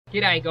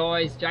G'day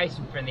guys,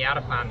 Jason from the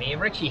Udderfarm here.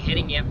 We're actually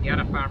heading out to the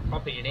Udderfarm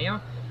property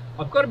now.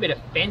 I've got a bit of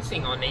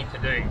fencing I need to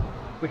do,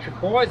 which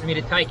requires me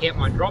to take out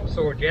my drop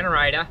saw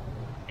generator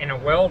and a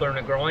welder and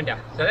a grinder.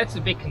 So that's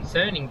a bit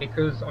concerning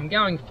because I'm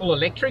going full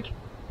electric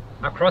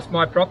across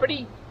my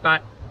property,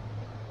 but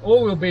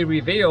all will be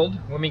revealed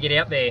when we get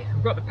out there.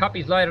 We've got the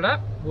puppies loaded up,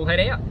 we'll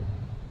head out.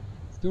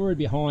 Story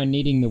behind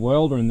needing the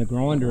welder and the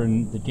grinder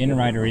and the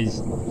generator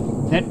is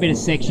that bit of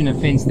section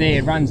of fence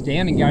there runs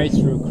down and goes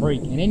through a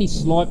creek, and any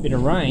slight bit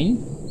of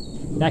rain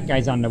that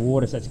goes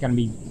underwater, so it's going to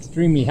be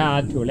extremely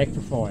hard to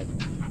electrify it.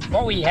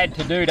 What we had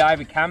to do to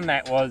overcome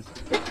that was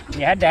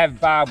you had to have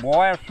barbed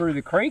wire through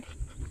the creek,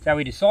 so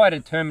we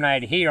decided to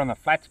terminate it here on the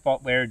flat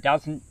spot where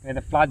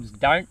the floods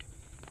don't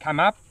come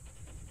up,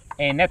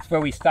 and that's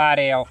where we start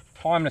our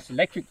timeless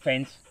electric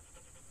fence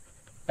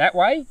that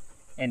way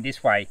and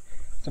this way.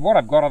 So what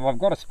I've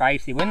got a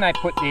space here. When they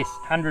put this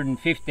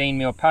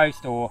 115mm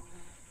post, or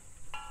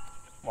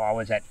what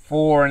was that,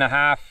 4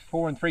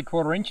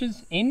 3/4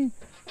 inches in,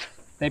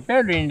 they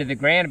buried it into the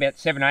ground about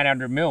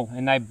 700-800mm,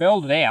 and they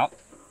belled it out,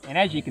 and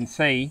as you can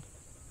see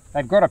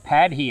they've got a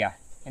pad here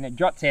and it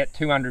jots out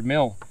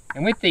 200mm,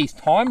 and with these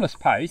timeless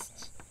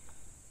posts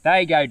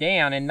they go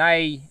down, and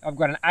I've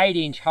got an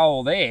 8-inch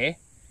hole there,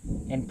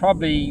 and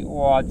probably,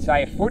 or I'd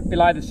say, a foot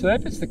below the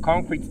surface the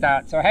concrete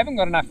starts. So I haven't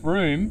got enough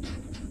room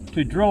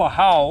to drill a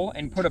hole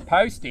and put a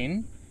post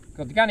in,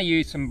 because I'm going to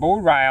use some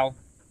bull rail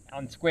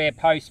on square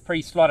posts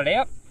pre-slotted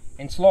out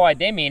and slide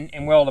them in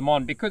and weld them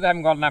on. Because I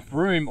haven't got enough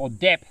room or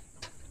depth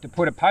to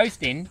put a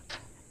post in,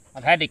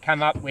 I've had to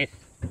come up with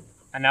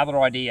another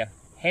idea.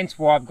 Hence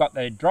why I've got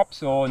the drop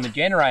saw and the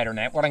generator and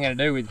that. What I'm going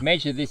to do is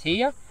measure this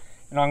here,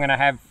 and I'm going to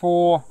have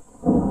 4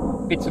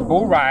 bits of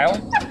bull rail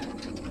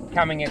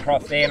coming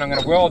across there, and I'm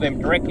going to weld them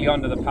directly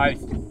onto the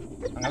post.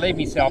 I'm going to leave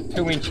myself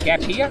 2-inch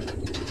gap here.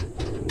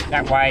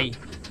 That way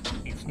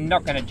it's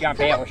not going to jump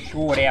out or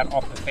short out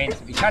off the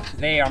fence. If you touch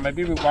there, I'm a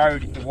bit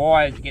worried if the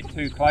wires get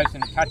too close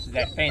and it touches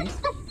that fence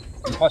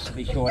and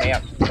possibly short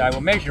out. So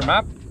we'll measure them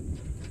up.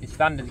 This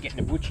thunder's getting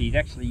a butchie. He's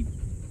actually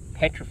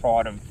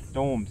petrified of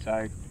storm,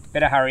 so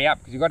better hurry up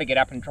because we've got to get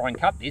up and try and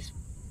cut this,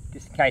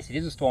 just in case it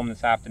is a storm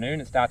this afternoon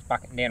and starts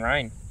bucketing down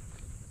rain.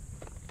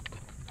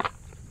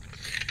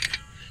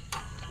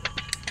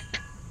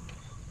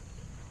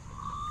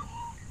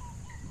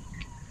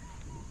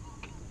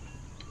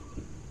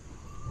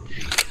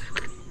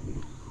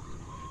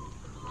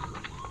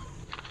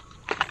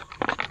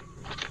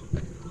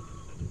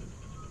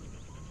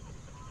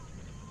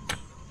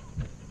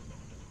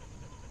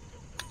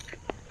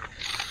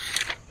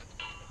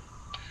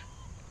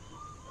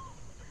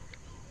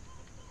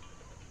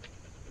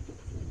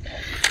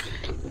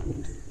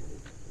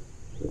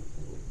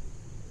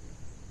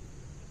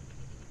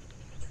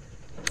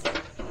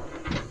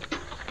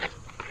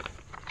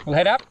 We'll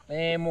head up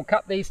and we'll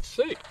cut these to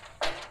suit.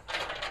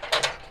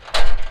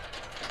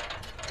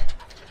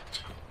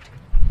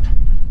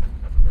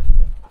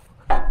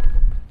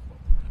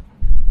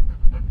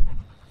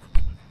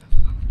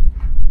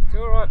 It's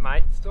alright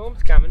mate, the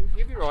storm's coming,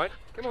 you'll be right.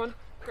 Come on,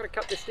 got to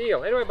cut this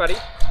deal. Anyway buddy,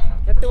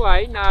 out the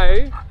way,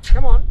 no,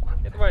 come on,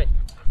 out the way.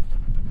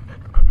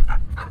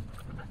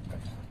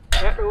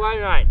 Out the way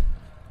mate.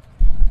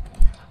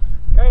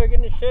 Go, get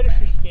in the shed if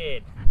you're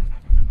scared.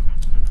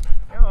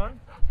 Come on.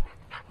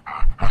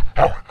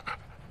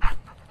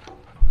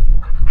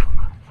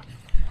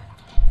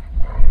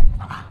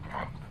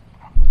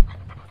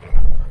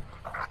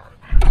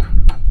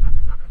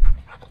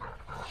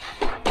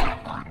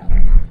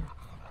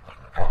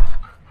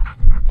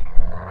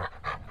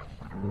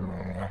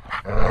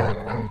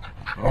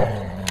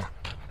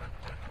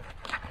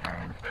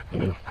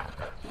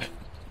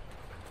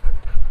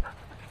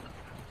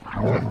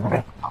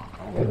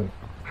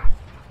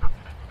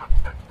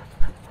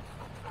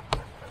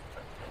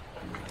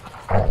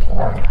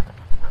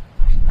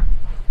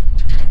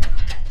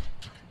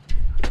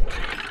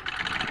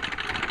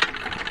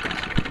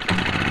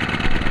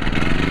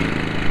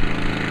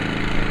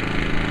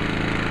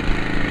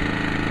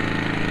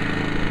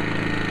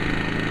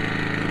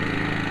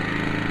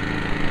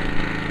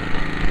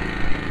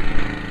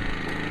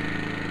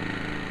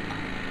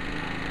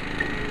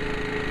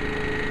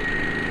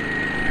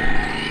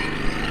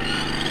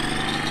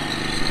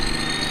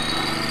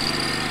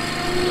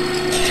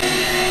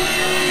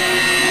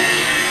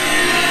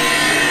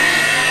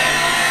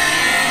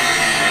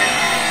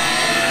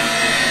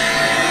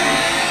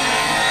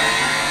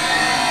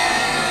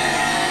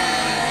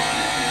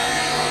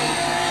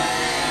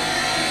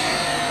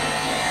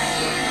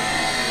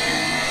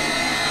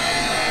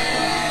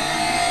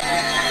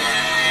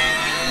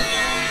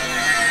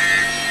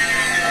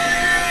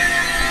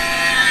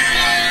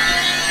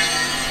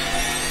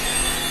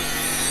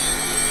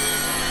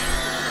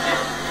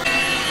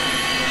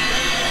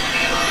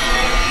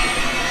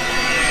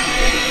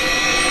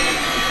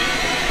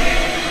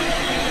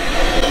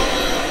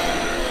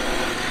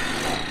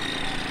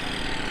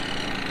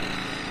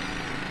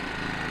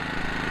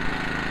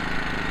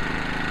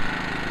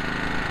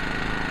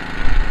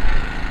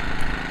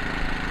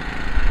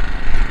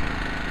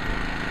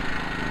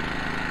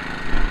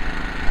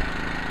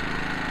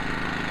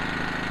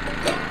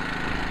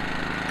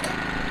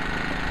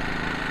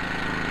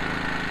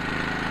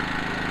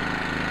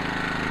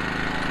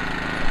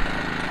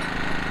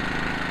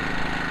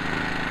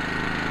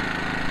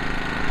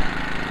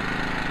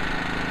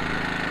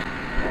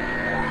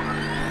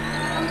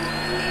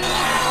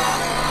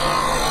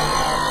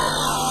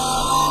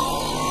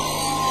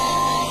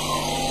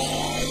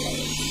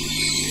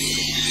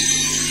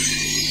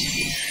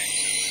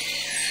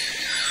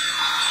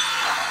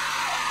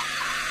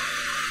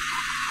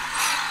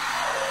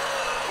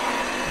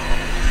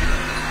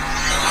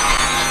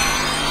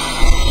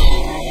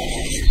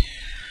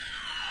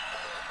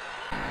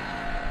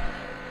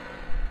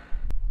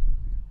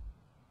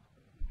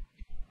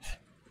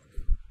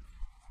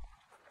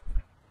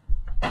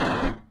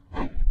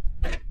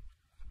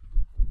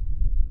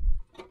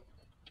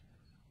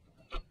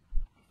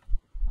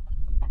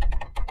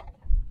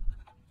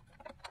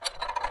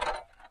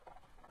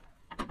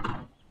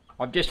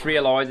 I've just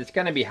realised it's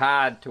going to be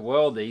hard to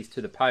weld these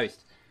to the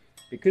post.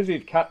 Because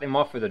we've cut them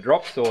off with a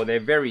drop saw,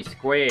 they're very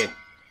square.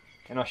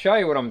 And I'll show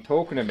you what I'm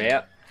talking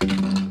about.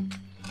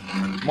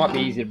 Might be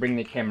easier to bring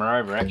the camera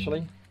over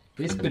actually.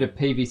 This bit of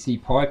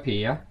PVC pipe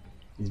here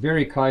is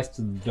very close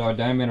to the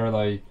diameter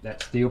of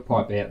that steel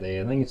pipe out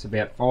there. I think it's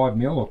about 5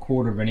 mil or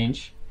 1/4 of an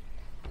inch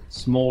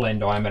small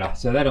end diameter.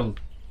 So that'll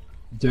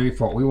do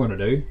for what we want to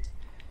do.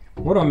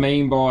 What I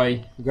mean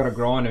by we've got a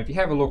grinder, if you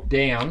have a look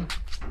down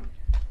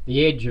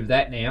the edge of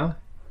that now,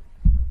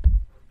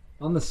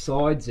 on the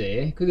sides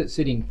there, because it's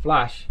sitting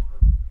flush,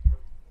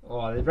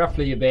 there's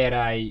roughly about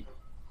an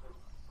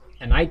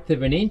 1/8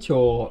 of an inch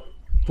or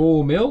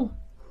 4 mil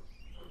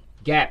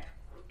gap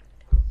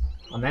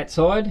on that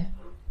side,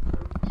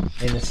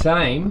 and the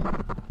same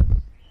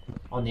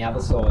on the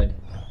other side.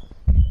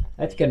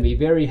 That's going to be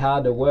very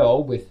hard to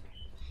weld with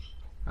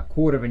a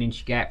 1/4 of an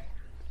inch gap.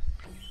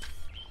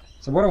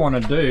 So what I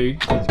want to do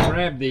is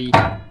grab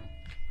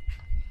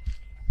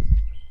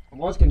I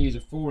was going to use a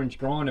 4-inch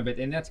grinder, but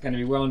then that's going to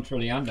be well and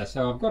truly under.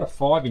 So I've got a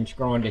 5-inch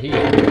grinder here.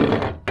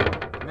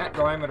 And that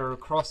diameter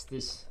across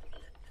this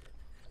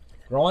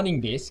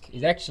grinding disc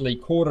is actually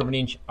 1/4 of an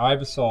inch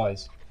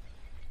oversized.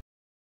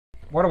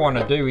 What I want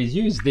to do is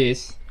use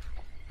this.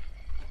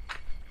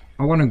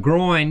 I want to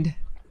grind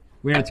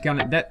where it's going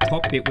to, that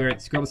top bit where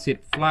it's got to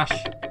sit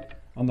flush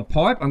on the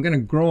pipe. I'm going to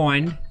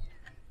grind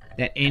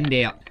that end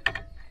out.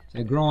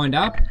 So grind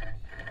up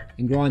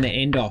and grind the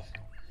end off.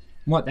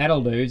 And what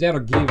that'll do is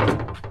that'll give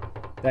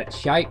that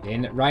shape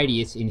then, that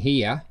radius in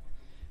here,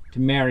 to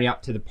marry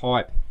up to the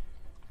pipe.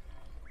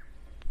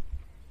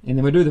 And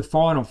then we'll do the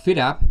final fit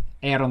up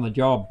out on the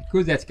job.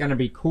 Because that's going to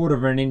be 1/4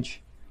 of an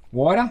inch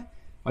wider,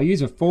 I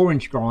use a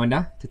 4-inch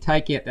grinder to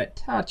take out that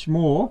touch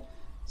more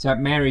so it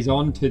marries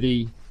on to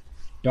the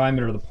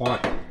diameter of the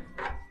pipe.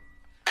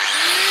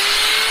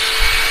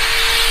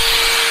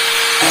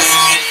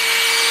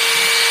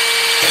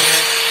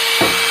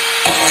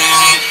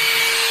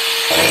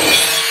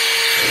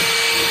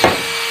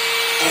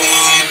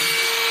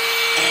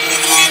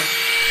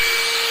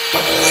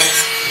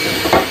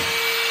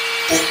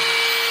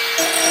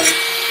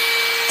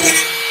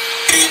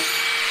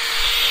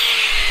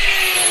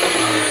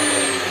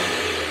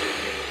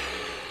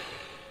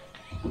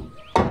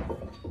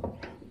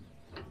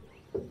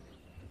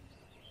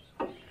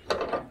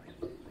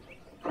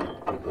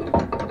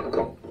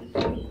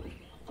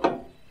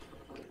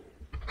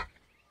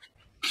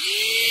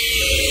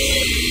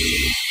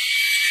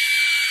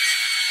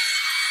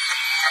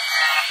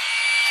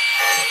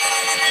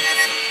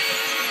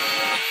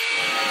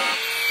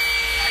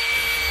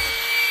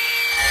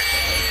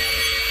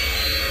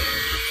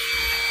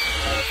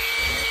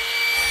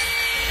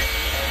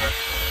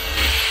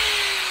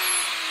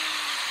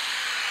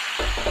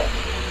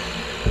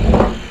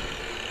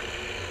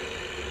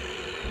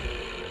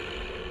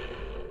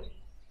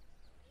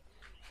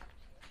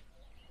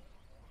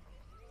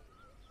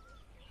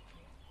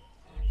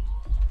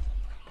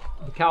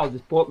 Carl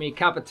just bought me a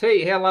cup of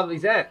tea. How lovely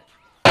is that?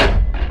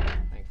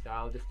 Thanks,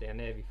 Dale. Just down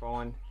there, be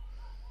fine.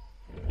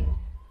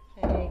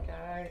 There you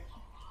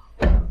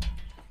go.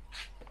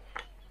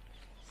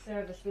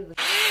 Service with the...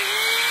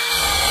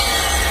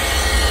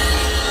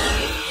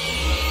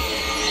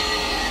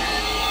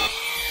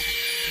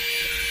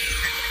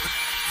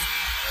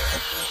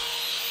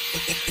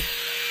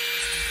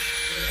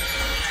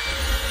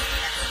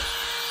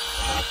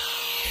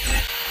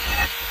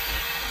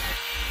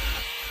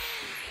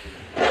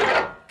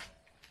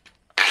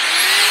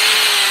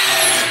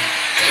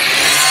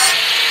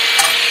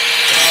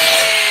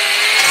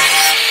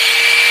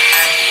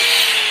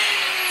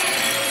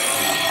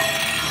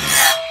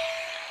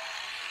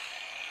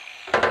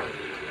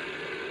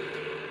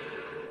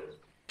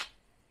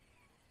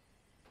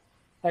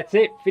 That's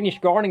it,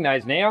 finished grinding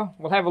those now.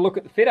 We'll have a look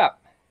at the fit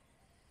up.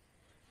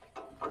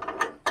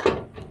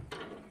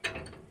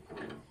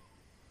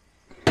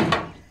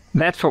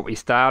 That's what we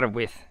started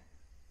with.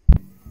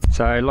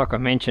 So like I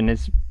mentioned,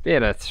 there's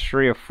about a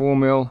 3 or 4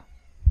 mil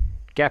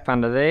gap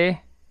under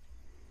there.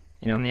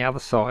 And on the other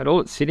side, all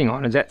it's sitting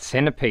on is that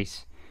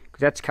centerpiece,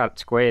 because that's cut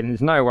square, and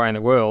there's no way in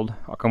the world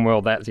I can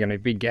weld that. There's going to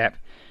be a big gap.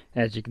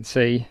 As you can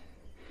see,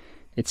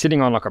 it's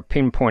sitting on like a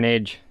pinpoint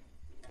edge.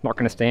 Not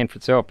going to stand for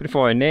itself. But if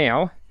I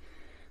now,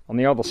 on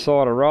the other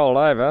side, I roll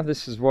over,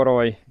 this is what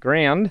I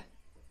ground.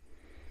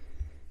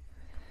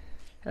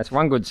 That's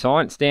one good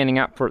sign, it's standing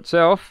up for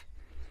itself.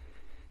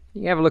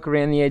 You can have a look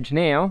around the edge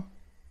now.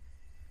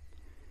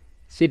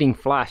 Sitting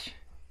flush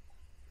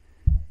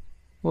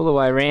all the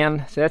way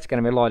around, so that's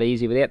going to be a lot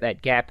easier without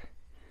that gap.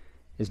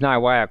 There's no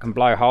way I can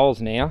blow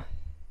holes now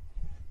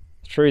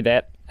through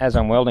that as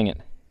I'm welding it.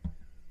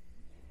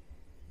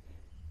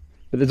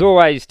 But there's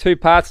always two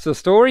parts to the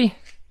story.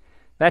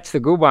 That's the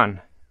good one.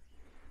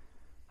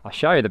 I'll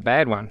show you the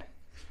bad one.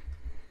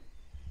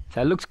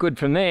 So it looks good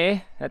from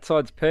there. That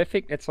side's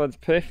perfect. That side's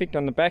perfect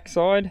on the back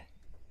side.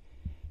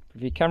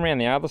 If you come around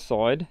the other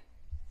side,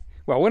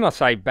 well, when I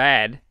say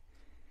bad,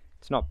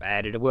 it's not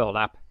bad. It'll weld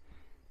up.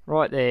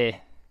 Right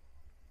there.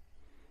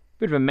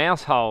 Bit of a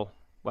mouse hole.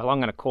 Well, I'm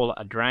going to call it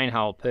a drain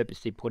hole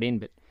purposely put in,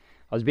 but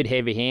I was a bit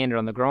heavy-handed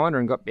on the grinder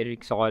and got a bit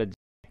excited.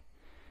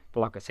 But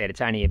like I said,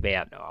 it's only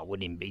about, oh,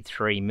 wouldn't even be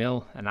 3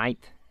 mil, an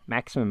eighth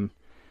maximum.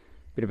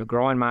 Bit of a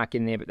grind mark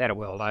in there, but that'll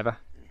weld over.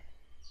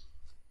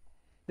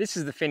 This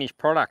is the finished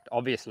product,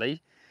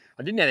 obviously.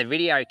 I didn't have the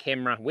video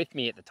camera with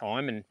me at the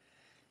time, and it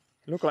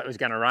looked like it was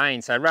going to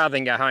rain. So rather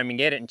than go home and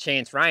get it and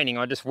chance raining,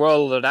 I just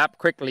welded it up,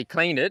 quickly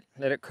cleaned it,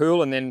 let it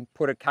cool, and then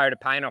put a coat of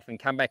paint off and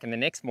come back in the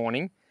next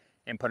morning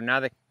and put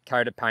another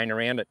coat of paint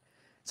around it.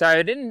 So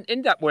it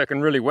ended up working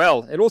really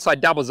well. It also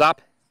doubles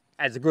up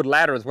as a good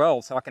ladder as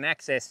well, so I can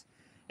access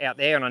out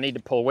there when I need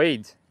to pull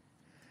weeds.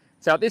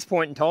 So at this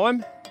point in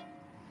time,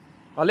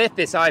 I left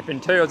this open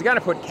too. I was going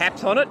to put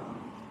caps on it,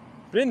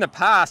 but in the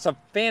past I've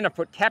found I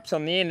put caps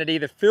on the end that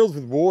either fills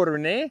with water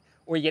in there,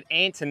 or you get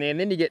ants in there, and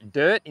then you get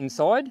dirt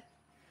inside,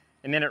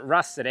 and then it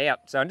rusts it out.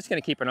 So I'm just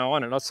going to keep an eye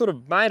on it. I sort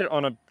of made it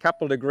on a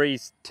couple of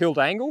degrees tilt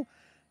angle,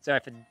 so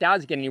if it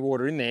does get any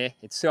water in there,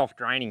 it's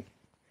self-draining.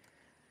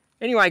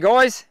 Anyway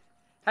guys,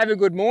 have a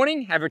good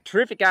morning, have a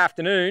terrific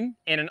afternoon,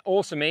 and an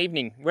awesome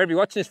evening, wherever you're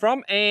watching this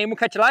from, and we'll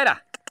catch you later.